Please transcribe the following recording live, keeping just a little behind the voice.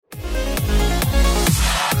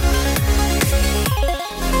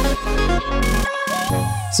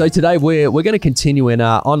So today we're going to continue in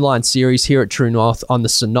our online series here at True North on the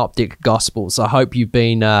Synoptic Gospels. I hope you've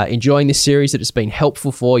been enjoying this series, that it's been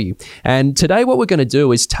helpful for you. And today what we're going to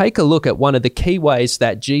do is take a look at one of the key ways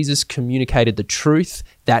that Jesus communicated the truth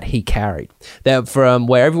that he carried. That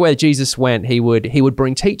from everywhere Jesus went, he would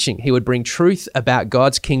bring teaching. He would bring truth about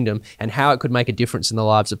God's kingdom and how it could make a difference in the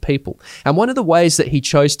lives of people. And one of the ways that he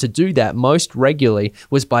chose to do that most regularly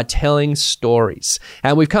was by telling stories.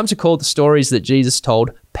 And we've come to call the stories that Jesus told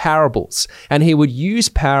parables. And he would use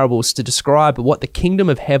parables to describe what the kingdom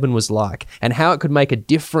of heaven was like and how it could make a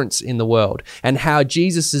difference in the world and how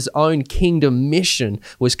Jesus's own kingdom mission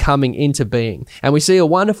was coming into being. And we see a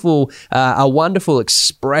wonderful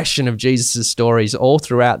expression of Jesus's stories all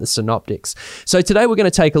throughout the Synoptics. So today we're going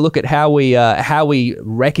to take a look at how we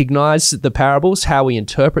recognize the parables, how we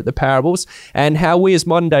interpret the parables, and how we as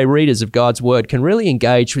modern day readers of God's word can really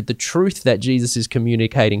engage with the truth that Jesus is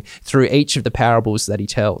communicating through each of the parables that he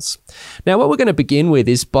tells. Now, what we're going to begin with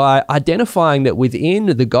is by identifying that within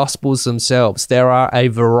the Gospels themselves, there are a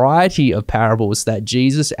variety of parables that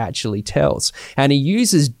Jesus actually tells, and he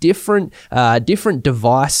uses different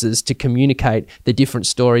devices to communicate the different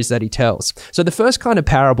stories that he tells. So the first kind of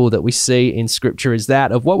parable that we see in Scripture is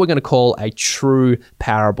that of what we're going to call a true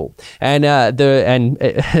parable, and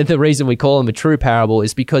the reason we call them a true parable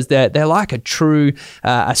is because they're like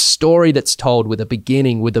a story that's told with a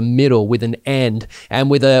beginning, with a middle, with an end,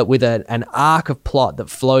 and with an arc of plot that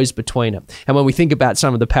flows between it. And when we think about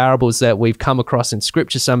some of the parables that we've come across in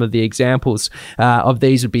Scripture, some of the examples of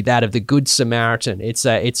these would be that of the Good Samaritan. It's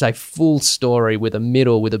a full story with a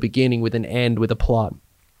middle, with a beginning, with an end, with a plot.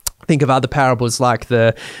 Think of other parables like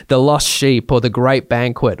the lost sheep or the great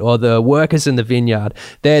banquet or the workers in the vineyard.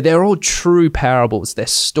 They're all true parables. They're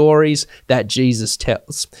stories that Jesus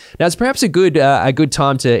tells. Now, it's perhaps a good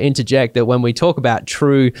time to interject that when we talk about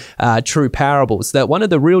true parables, that one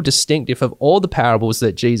of the real distinctive of all the parables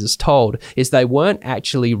that Jesus told is they weren't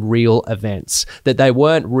actually real events, that they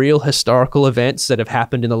weren't real historical events that have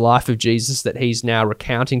happened in the life of Jesus that he's now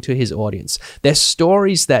recounting to his audience. They're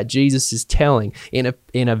stories that Jesus is telling in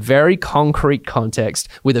a very concrete context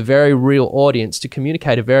with a very real audience to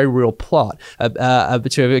communicate a very real plot,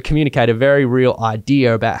 to communicate a very real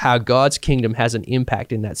idea about how God's kingdom has an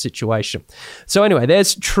impact in that situation. So anyway,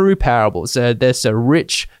 there's true parables. There's a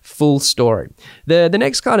rich, full story. The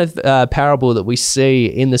next kind of parable that we see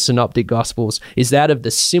in the Synoptic Gospels is that of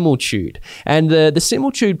the similitude. And the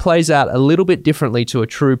similitude plays out a little bit differently to a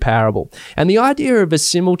true parable. And the idea of a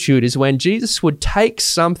similitude is when Jesus would take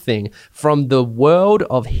something from the world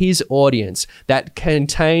of his audience that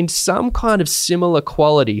contained some kind of similar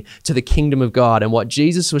quality to the kingdom of God and what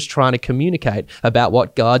Jesus was trying to communicate about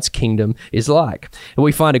what God's kingdom is like. And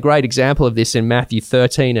we find a great example of this in Matthew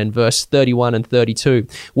 13 and verse 31 and 32,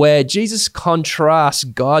 where Jesus contrasts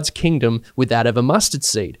God's kingdom with that of a mustard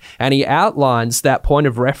seed. And he outlines that point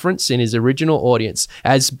of reference in his original audience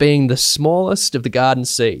as being the smallest of the garden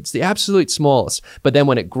seeds, the absolute smallest. But then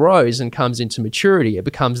when it grows and comes into maturity, it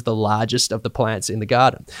becomes the largest of the plants in the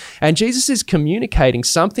garden. And Jesus is communicating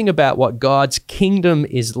something about what God's kingdom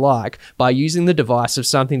is like by using the device of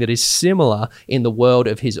something that is similar in the world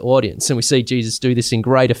of his audience. And we see Jesus do this in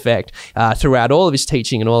great effect throughout all of his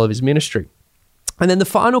teaching and all of his ministry. And then the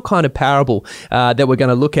final kind of parable that we're going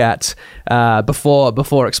to look at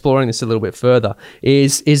before exploring this a little bit further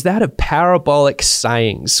is that of parabolic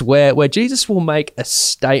sayings, where Jesus will make a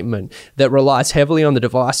statement that relies heavily on the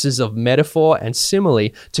devices of metaphor and simile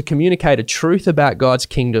to communicate a truth about God's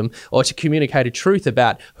kingdom or to communicate a truth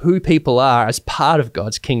about who people are as part of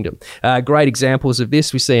God's kingdom. Great examples of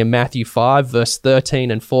this we see in Matthew 5, verse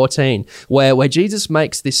 13 and 14, where Jesus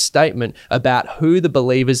makes this statement about who the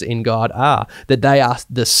believers in God are, that they are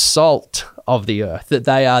the salt of the earth, that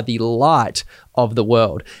they are the light of the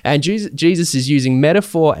world. And Jesus is using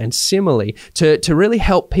metaphor and simile to really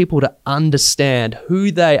help people to understand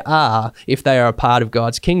who they are if they are a part of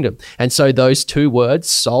God's kingdom. And so those two words,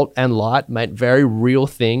 salt and light, meant very real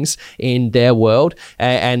things in their world,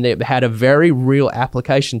 and it had a very real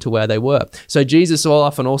application to where they were. So Jesus will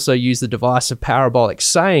often also use the device of parabolic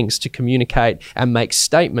sayings to communicate and make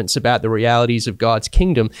statements about the realities of God's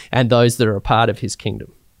kingdom and those that are a part of his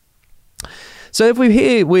kingdom. So if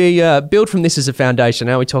we build from this as a foundation.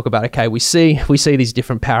 Now we talk about, okay, we see these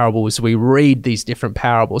different parables, we read these different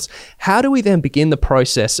parables. How do we then begin the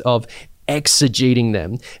process of exegeting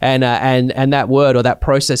them. And that word, or that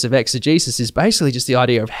process of exegesis, is basically just the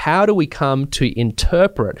idea of how do we come to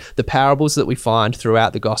interpret the parables that we find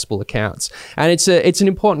throughout the gospel accounts. And it's an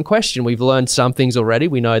important question. We've learned some things already.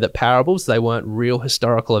 We know that parables, they weren't real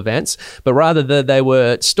historical events, but rather they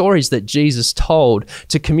were stories that Jesus told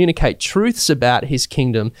to communicate truths about his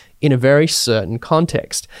kingdom in a very certain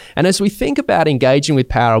context. And as we think about engaging with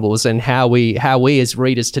parables and how we as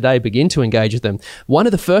readers today begin to engage with them, one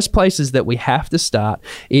of the first places that we have to start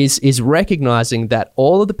is recognizing that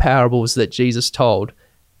all of the parables that Jesus told,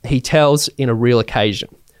 he tells in a real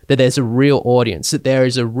occasion. That there's a real audience, that there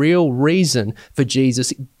is a real reason for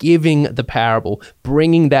Jesus giving the parable,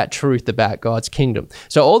 bringing that truth about God's kingdom.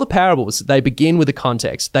 So all the parables, they begin with a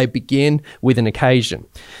context. They begin with an occasion.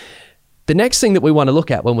 The next thing that we want to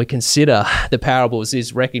look at when we consider the parables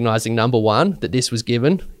is recognizing, number one, that this was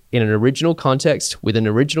given in an original context, with an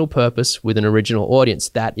original purpose, with an original audience.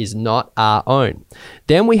 That is not our own.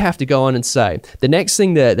 Then we have to go on and say, the next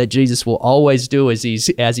thing that Jesus will always do as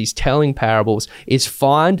he's telling parables is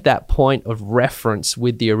find that point of reference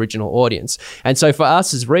with the original audience. And so for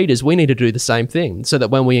us as readers, we need to do the same thing, so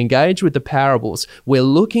that when we engage with the parables, we're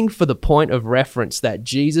looking for the point of reference that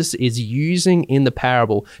Jesus is using in the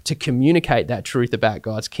parable to communicate that truth about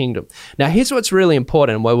God's kingdom. Now, here's what's really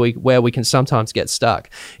important, where we can sometimes get stuck,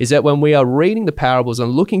 is that when we are reading the parables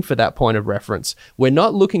and looking for that point of reference, we're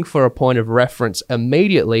not looking for a point of reference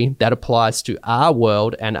immediately that applies to our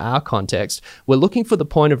world and our context. We're looking for the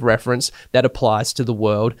point of reference that applies to the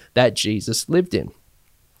world that Jesus lived in.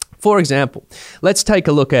 For example, let's take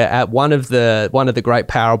a look at one of the great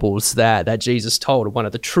parables that Jesus told, one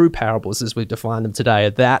of the true parables as we've defined them today,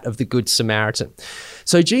 that of the Good Samaritan.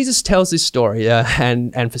 So Jesus tells this story,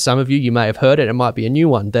 and for some of you, you may have heard it. It might be a new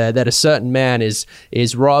one. That a certain man is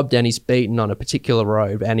robbed and he's beaten on a particular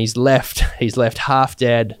robe, and he's left half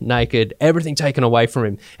dead, naked, everything taken away from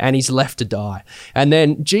him, and he's left to die. And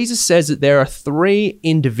then Jesus says that there are three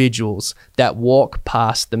individuals that walk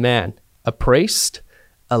past the man: a priest,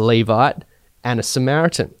 a Levite, and a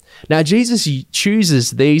Samaritan. Now, Jesus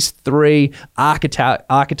chooses these three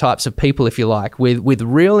archetypes of people, if you like, with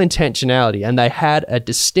real intentionality, and they had a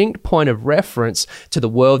distinct point of reference to the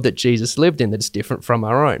world that Jesus lived in that's different from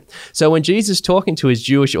our own. So when Jesus is talking to his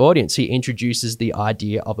Jewish audience, he introduces the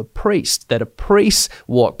idea of a priest, that a priest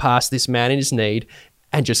walked past this man in his need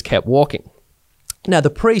and just kept walking. Now,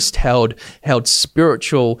 the priest held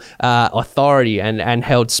spiritual authority and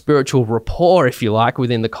held spiritual rapport, if you like,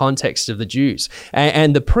 within the context of the Jews.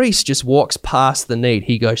 And the priest just walks past the need.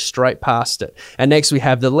 He goes straight past it. And next we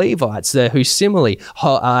have the Levites who similarly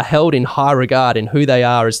are held in high regard in who they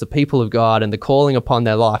are as the people of God and the calling upon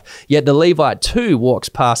their life. Yet the Levite too walks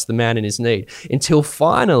past the man in his need, until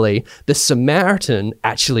finally the Samaritan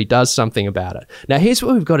actually does something about it. Now, here's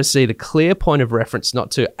where we've got to see the clear point of reference,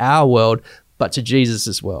 not to our world, but to Jesus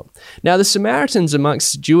as well. Now, the Samaritans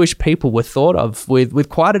amongst Jewish people were thought of with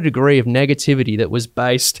quite a degree of negativity that was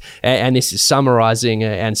based, and this is summarizing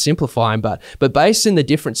and simplifying, but based in the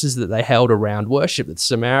differences that they held around worship. That the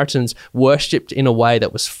Samaritans worshipped in a way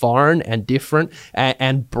that was foreign and different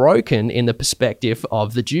and broken in the perspective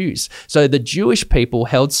of the Jews. So the Jewish people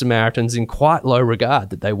held Samaritans in quite low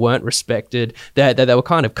regard, that they weren't respected, that they were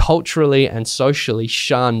kind of culturally and socially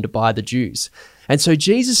shunned by the Jews. And so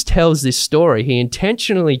Jesus tells this story. He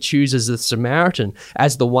intentionally chooses the Samaritan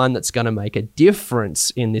as the one that's going to make a difference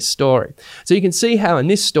in this story. So you can see how in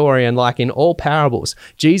this story, and like in all parables,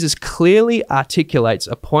 Jesus clearly articulates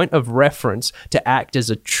a point of reference to act as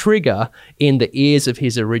a trigger in the ears of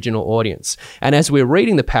his original audience. And as we're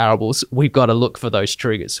reading the parables, we've got to look for those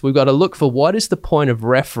triggers. We've got to look for what is the point of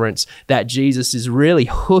reference that Jesus is really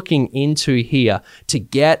hooking into here to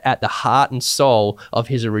get at the heart and soul of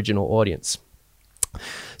his original audience.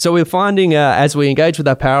 So we're finding, as we engage with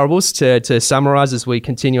our parables, to summarize as we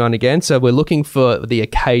continue on again, so we're looking for the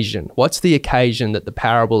occasion. What's the occasion that the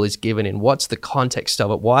parable is given in? What's the context of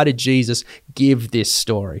it? Why did Jesus give this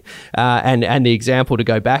story? And the example, to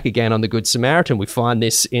go back again on the Good Samaritan, we find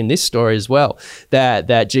this in this story as well,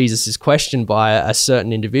 that Jesus is questioned by a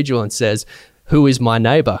certain individual and says, "Who is my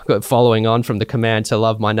neighbor?" Following on from the command to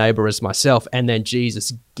love my neighbor as myself. And then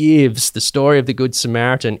Jesus gives the story of the Good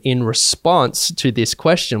Samaritan in response to this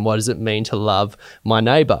question: what does it mean to love my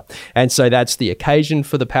neighbor? And so that's the occasion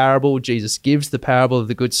for the parable. Jesus gives the parable of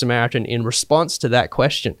the Good Samaritan in response to that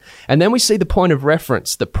question. And then we see the point of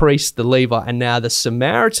reference, the priest, the Levite, and now the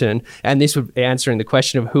Samaritan. And this would answering the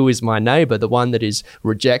question of who is my neighbor. The one that is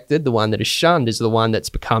rejected, the one that is shunned, is the one that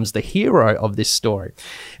becomes the hero of this story.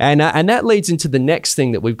 And that leads into into the next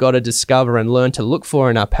thing that we've got to discover and learn to look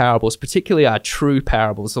for in our parables, particularly our true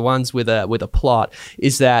parables, the ones with a plot,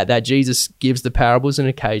 is that Jesus gives the parables an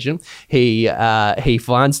occasion. He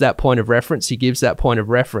finds that point of reference. He gives that point of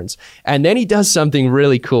reference. And then he does something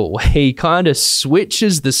really cool. He kind of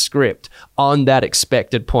switches the script on that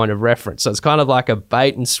expected point of reference. So it's kind of like a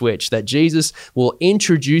bait and switch, that Jesus will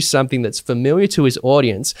introduce something that's familiar to his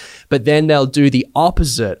audience, but then they'll do the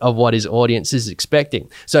opposite of what his audience is expecting.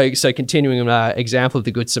 So continuing an example of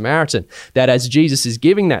the Good Samaritan, that as Jesus is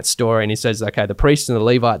giving that story and he says, okay, the priest and the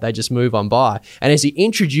Levite, they just move on by. And as he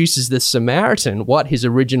introduces the Samaritan, what his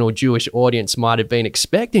original Jewish audience might have been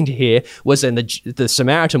expecting to hear was then the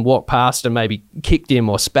Samaritan walked past and maybe kicked him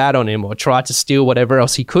or spat on him or tried to steal whatever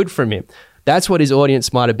else he could from him. That's what his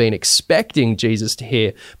audience might have been expecting Jesus to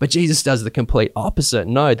hear, but Jesus does the complete opposite.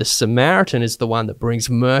 No, the Samaritan is the one that brings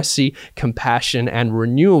mercy, compassion, and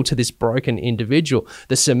renewal to this broken individual.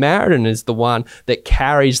 The Samaritan is the one that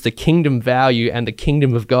carries the kingdom value and the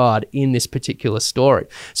kingdom of God in this particular story.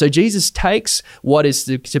 So Jesus takes what is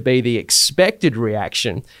to be the expected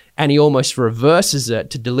reaction and he almost reverses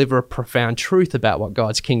it to deliver a profound truth about what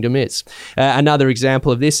God's kingdom is. Another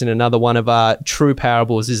example of this in another one of our true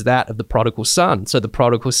parables is that of the prodigal son. So the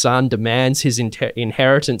prodigal son demands his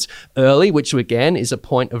inheritance early, which again is a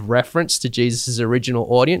point of reference to Jesus' original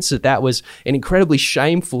audience, that was an incredibly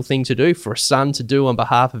shameful thing to do for a son to do on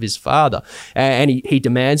behalf of his father. And he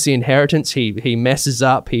demands the inheritance, he messes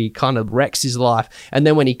up, he kind of wrecks his life. And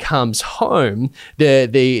then when he comes home,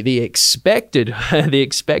 the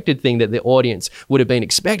expected thing that the audience would have been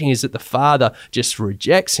expecting is that the father just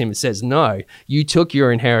rejects him and says, no, you took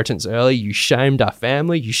your inheritance early, you shamed our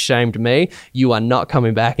family, you shamed me, you are not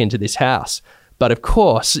coming back into this house. But of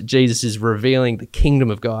course, Jesus is revealing the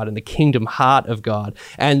kingdom of God and the kingdom heart of God.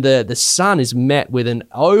 And the son is met with an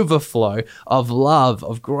overflow of love,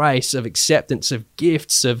 of grace, of acceptance, of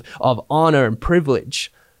gifts, of honor and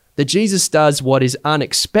privilege. That Jesus does what is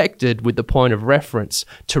unexpected with the point of reference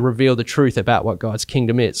to reveal the truth about what God's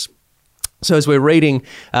kingdom is. So as we're reading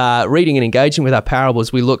and engaging with our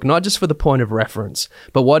parables, we look not just for the point of reference,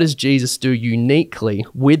 but what does Jesus do uniquely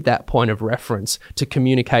with that point of reference to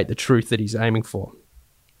communicate the truth that he's aiming for?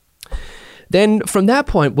 Then from that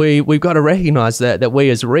point, we've got to recognize that we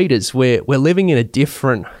as readers, we're living in a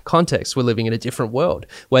different context. We're living in a different world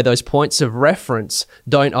where those points of reference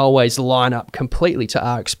don't always line up completely to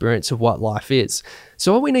our experience of what life is.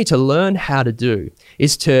 So what we need to learn how to do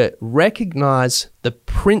is to recognize the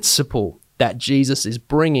principle that Jesus is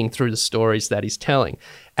bringing through the stories that he's telling,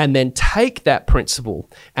 and then take that principle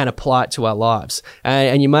and apply it to our lives.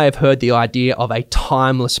 And you may have heard the idea of a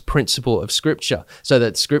timeless principle of Scripture, so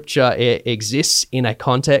that Scripture exists in a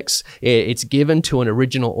context, it's given to an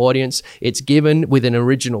original audience, it's given with an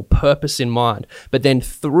original purpose in mind. But then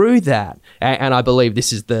through that, and I believe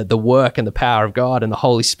this is the work and the power of God and the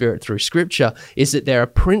Holy Spirit through Scripture, is that there are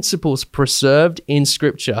principles preserved in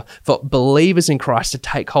Scripture for believers in Christ to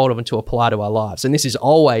take hold of and to apply to our lives. And this is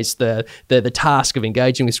always the task of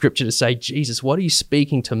engaging with Scripture, to say, Jesus, what are you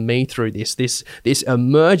speaking to me through this? This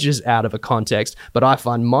emerges out of a context, but I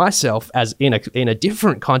find myself as in a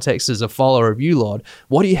different context as a follower of you, Lord.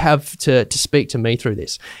 What do you have to speak to me through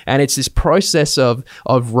this? And it's this process of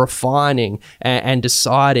refining and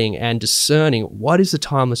deciding and discerning what is the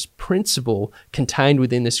timeless principle contained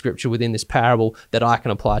within this Scripture, within this parable, that I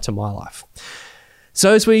can apply to my life.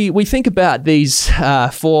 So as we think about these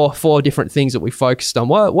four different things that we focused on,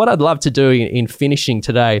 what I'd love to do in finishing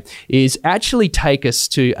today is actually take us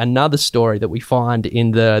to another story that we find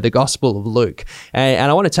in the Gospel of Luke. And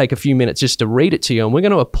I want to take a few minutes just to read it to you, and we're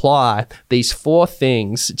going to apply these four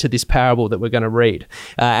things to this parable that we're going to read.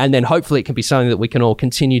 And then hopefully it can be something that we can all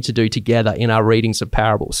continue to do together in our readings of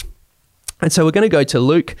parables. And so we're going to go to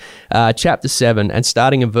Luke chapter 7 and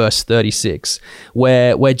starting in verse 36,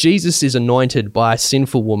 where Jesus is anointed by a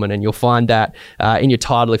sinful woman, and you'll find that in your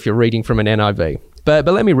title if you're reading from an NIV. But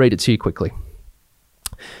let me read it to you quickly.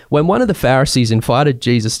 When one of the Pharisees invited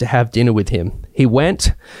Jesus to have dinner with him, he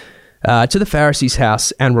went to the Pharisee's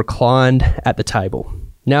house and reclined at the table.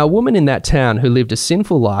 Now, a woman in that town who lived a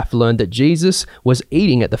sinful life learned that Jesus was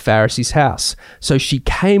eating at the Pharisee's house. So she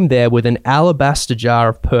came there with an alabaster jar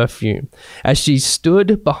of perfume. As she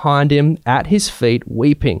stood behind him at his feet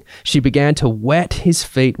weeping, she began to wet his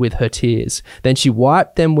feet with her tears. Then she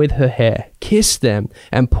wiped them with her hair, kissed them,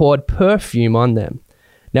 and poured perfume on them.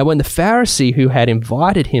 Now, when the Pharisee who had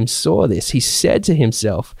invited him saw this, he said to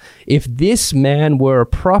himself, if this man were a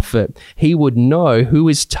prophet, he would know who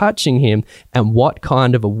is touching him and what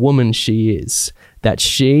kind of a woman she is, that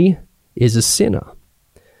she is a sinner.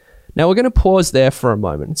 Now we're going to pause there for a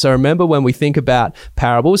moment. So remember, when we think about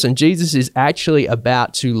parables, and Jesus is actually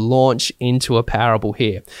about to launch into a parable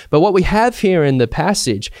here. But what we have here in the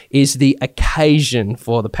passage is the occasion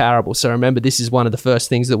for the parable. So remember, this is one of the first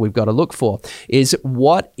things that we've got to look for, is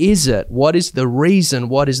what is it? What is the reason?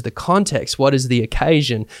 What is the context? What is the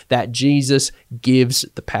occasion that Jesus gives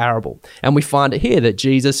the parable? And we find it here that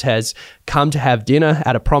Jesus has come to have dinner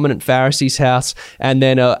at a prominent Pharisee's house, and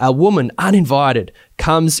then a woman, uninvited,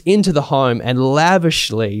 comes into the home and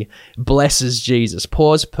lavishly blesses Jesus,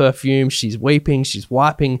 pours perfume. She's weeping. She's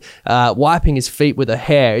wiping his feet with her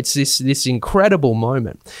hair. It's this incredible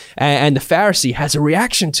moment. And the Pharisee has a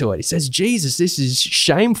reaction to it. He says, Jesus, this is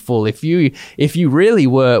shameful. If you really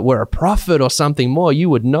were a prophet or something more, you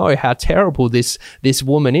would know how terrible this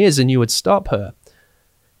woman is, and you would stop her.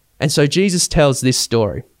 And so Jesus tells this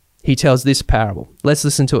story. He tells this parable. Let's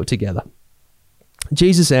listen to it together.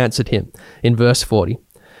 Jesus answered him in verse 40,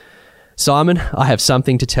 Simon, I have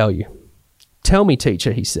something to tell you. Tell me,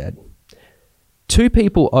 teacher, he said. 2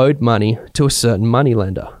 people owed money to a certain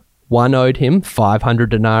moneylender. One owed him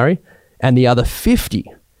 500 denarii and the other 50.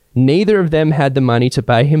 Neither of them had the money to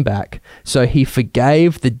pay him back, so he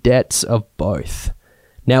forgave the debts of both.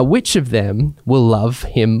 Now, which of them will love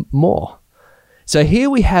him more? So here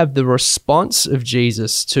we have the response of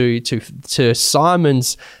Jesus to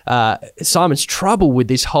Simon's trouble with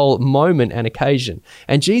this whole moment and occasion.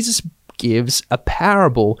 And Jesus gives a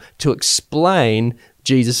parable to explain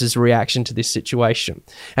Jesus' reaction to this situation.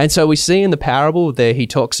 And so we see in the parable there, he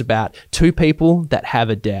talks about 2 people that have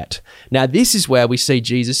a debt. Now, this is where we see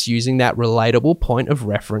Jesus using that relatable point of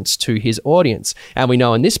reference to his audience. And we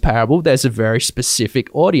know in this parable, there's a very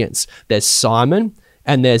specific audience. There's Simon,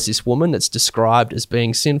 and there's this woman that's described as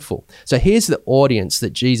being sinful. So here's the audience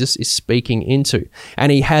that Jesus is speaking into.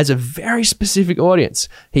 And he has a very specific audience.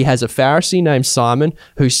 He has a Pharisee named Simon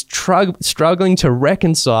who's struggling to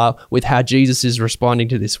reconcile with how Jesus is responding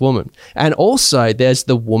to this woman. And also there's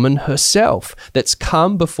the woman herself that's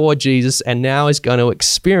come before Jesus and now is going to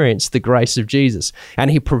experience the grace of Jesus. And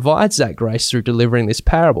he provides that grace through delivering this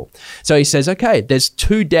parable. So he says, okay, there's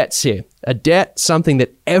 2 debts here. A debt, something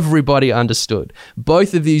that everybody understood.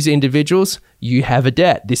 Both of these individuals, you have a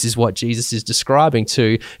debt. This is what Jesus is describing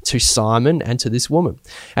to Simon and to this woman.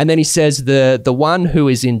 And then he says the one who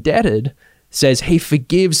is indebted says he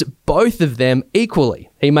forgives both of them equally.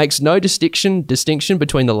 He makes no distinction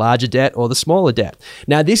between the larger debt or the smaller debt.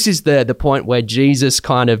 Now, this is the point where Jesus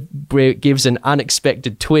kind of gives an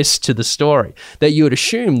unexpected twist to the story, that you would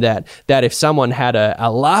assume that if someone had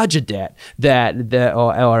a larger debt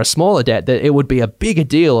or a smaller debt, that it would be a bigger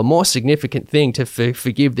deal, a more significant thing to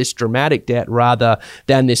forgive this dramatic debt rather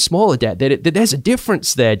than this smaller debt. That there's a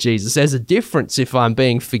difference there, Jesus. There's a difference if I'm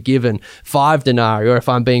being forgiven 5 denarii or if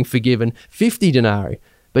I'm being forgiven 50 denarii.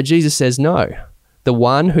 But Jesus says no. The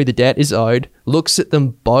one who the debt is owed looks at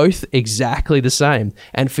them both exactly the same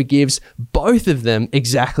and forgives both of them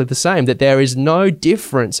exactly the same, that there is no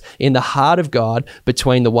difference in the heart of God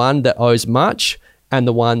between the one that owes much and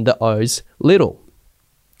the one that owes little.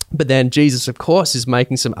 But then Jesus, of course, is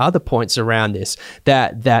making some other points around this,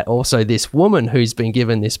 that also this woman who's been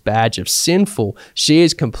given this badge of sinful, she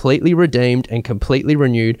is completely redeemed and completely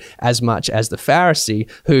renewed as much as the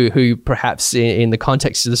Pharisee who perhaps in the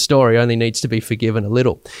context of the story only needs to be forgiven a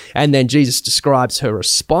little. And then Jesus describes her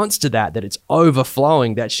response to that it's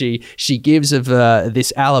overflowing, that she gives of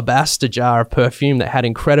this alabaster jar of perfume that had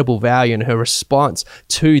incredible value, and her response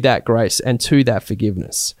to that grace and to that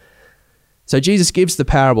forgiveness. So Jesus gives the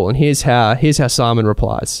parable, and here's how Simon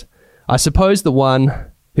replies. I suppose the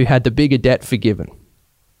one who had the bigger debt forgiven.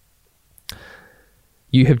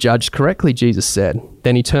 You have judged correctly, Jesus said.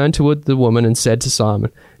 Then he turned toward the woman and said to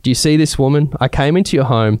Simon, do you see this woman? I came into your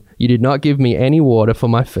home. You did not give me any water for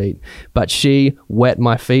my feet, but she wet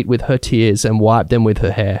my feet with her tears and wiped them with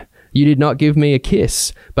her hair. You did not give me a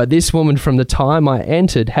kiss, but this woman from the time I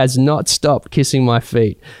entered has not stopped kissing my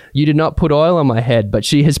feet. You did not put oil on my head, but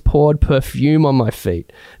she has poured perfume on my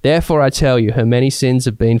feet. Therefore I tell you, her many sins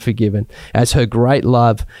have been forgiven, as her great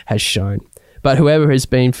love has shown. But whoever has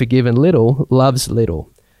been forgiven little loves little.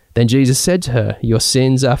 Then Jesus said to her, your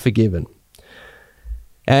sins are forgiven.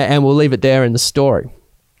 And we'll leave it there in the story.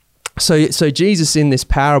 So Jesus in this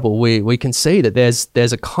parable, we can see that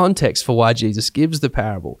there's a context for why Jesus gives the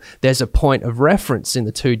parable. There's a point of reference in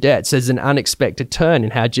the 2 debts. There's an unexpected turn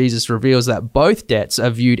in how Jesus reveals that both debts are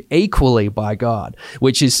viewed equally by God,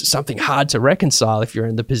 which is something hard to reconcile if you're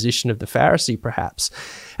in the position of the Pharisee, perhaps.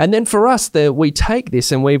 And then for us, we take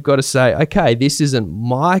this and we've got to say, okay, this isn't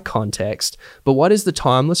my context, but what is the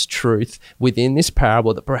timeless truth within this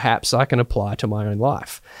parable that perhaps I can apply to my own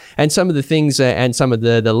life? And some of the things and some of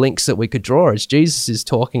the links that we could draw is Jesus is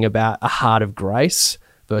talking about a heart of grace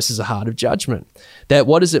versus a heart of judgment. That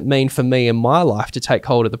what does it mean for me in my life to take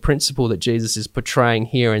hold of the principle that Jesus is portraying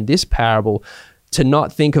here in this parable, to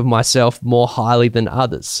not think of myself more highly than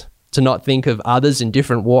others, to not think of others in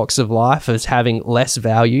different walks of life as having less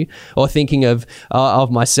value, or thinking of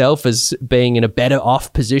myself as being in a better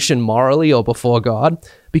off position morally or before God,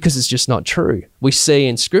 because it's just not true. We see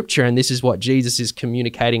in Scripture, and this is what Jesus is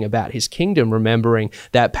communicating about his kingdom, remembering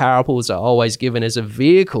that parables are always given as a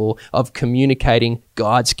vehicle of communicating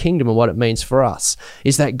God's kingdom and what it means for us,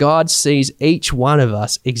 is that God sees each one of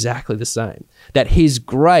us exactly the same, that his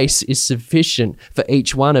grace is sufficient for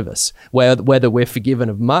each one of us. Whether we're forgiven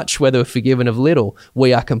of much, whether we're forgiven of little,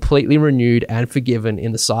 we are completely renewed and forgiven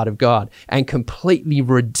in the sight of God and completely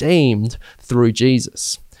redeemed through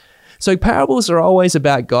Jesus. So parables are always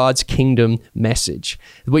about God's kingdom message,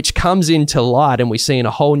 which comes into light and we see in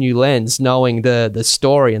a whole new lens, knowing the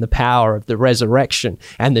story and the power of the resurrection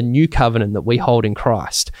and the new covenant that we hold in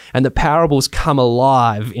Christ. And the parables come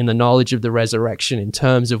alive in the knowledge of the resurrection in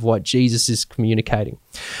terms of what Jesus is communicating.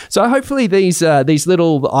 So hopefully these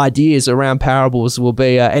little ideas around parables will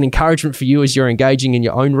be an encouragement for you as you're engaging in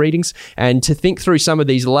your own readings, and to think through some of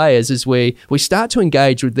these layers as we start to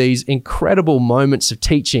engage with these incredible moments of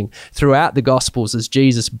teaching throughout the Gospels as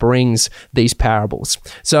Jesus brings these parables.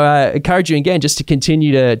 So I encourage you again just to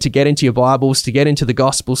continue to get into your Bibles, to get into the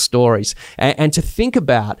Gospel stories, and to think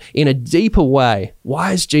about in a deeper way,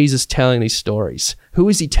 why is Jesus telling these stories? Who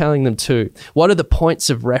is he telling them to? What are the points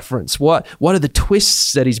of reference? What are the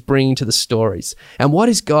twists that he's bringing to the stories? And what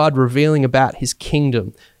is God revealing about his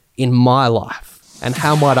kingdom in my life? And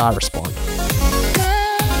how might I respond?